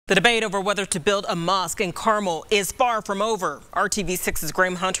The debate over whether to build a mosque in Carmel is far from over. RTV6's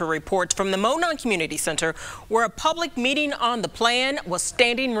Graham Hunter reports from the Monon Community Center, where a public meeting on the plan was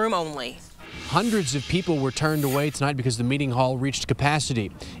standing room only. Hundreds of people were turned away tonight because the meeting hall reached capacity.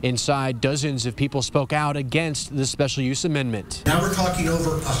 Inside, dozens of people spoke out against the special use amendment. Now we're talking over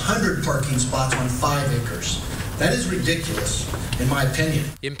 100 parking spots on 5 acres. That is ridiculous, in my opinion.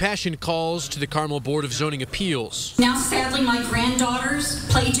 Impassioned calls to the Carmel Board of Zoning Appeals. Now, sadly, my granddaughter's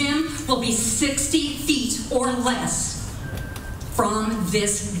play gym will be 60 feet or less from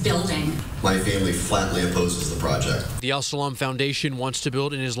this building. My family flatly opposes the project. The Al Salam Foundation wants to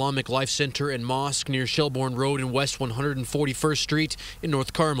build an Islamic Life Center and mosque near Shelbourne Road and West 141st Street in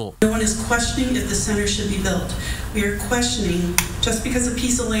North Carmel. No one is questioning if the center should be built. We are questioning, just because a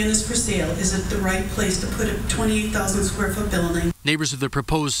piece of land is for sale, is it the right place to put a 28,000 square foot building? Neighbors of the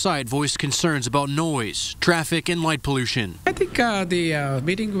proposed site voiced concerns about noise, traffic, and light pollution. I think the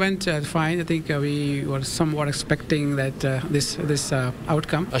meeting went fine. I think we were somewhat expecting that this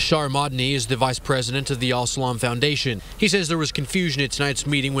outcome. Ashar Madni is the vice president of the Al Salam Foundation. He says there was confusion at tonight's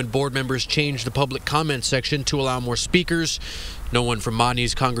meeting when board members changed the public comment section to allow more speakers. No one from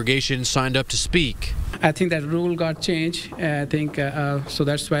Madni's congregation signed up to speak. I think that rule got changed. I think so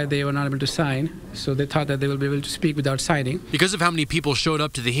that's why they were not able to sign. So they thought that they will be able to speak without signing. Because of how many people showed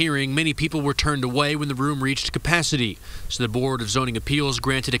up to the hearing, many people were turned away when the room reached capacity. So the Board of Zoning Appeals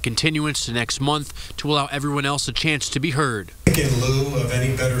granted a continuance to next month to allow everyone else a chance to be heard. In lieu of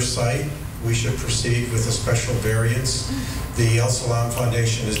any better site, we should proceed with a special variance. The Al Salam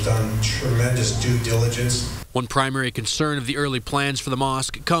Foundation has done tremendous due diligence. One primary concern of the early plans for the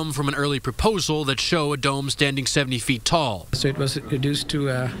mosque come from an early proposal that show a dome standing 70 feet tall. So it was reduced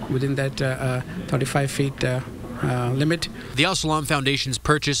to within that 35 feet limit. The Al Salam Foundation's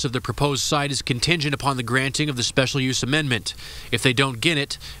purchase of the proposed site is contingent upon the granting of the special use amendment. If they don't get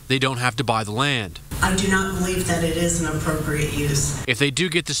it, they don't have to buy the land. I do not believe that it is an appropriate use. If they do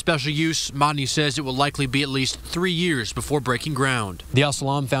get the special use, Madni says it will likely be at least 3 years before breaking ground. The Al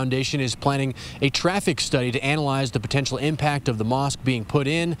Salam Foundation is planning a traffic study to analyze the potential impact of the mosque being put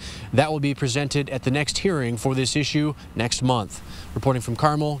in. That will be presented at the next hearing for this issue next month. Reporting from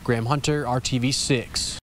Carmel, Graham Hunter, RTV6.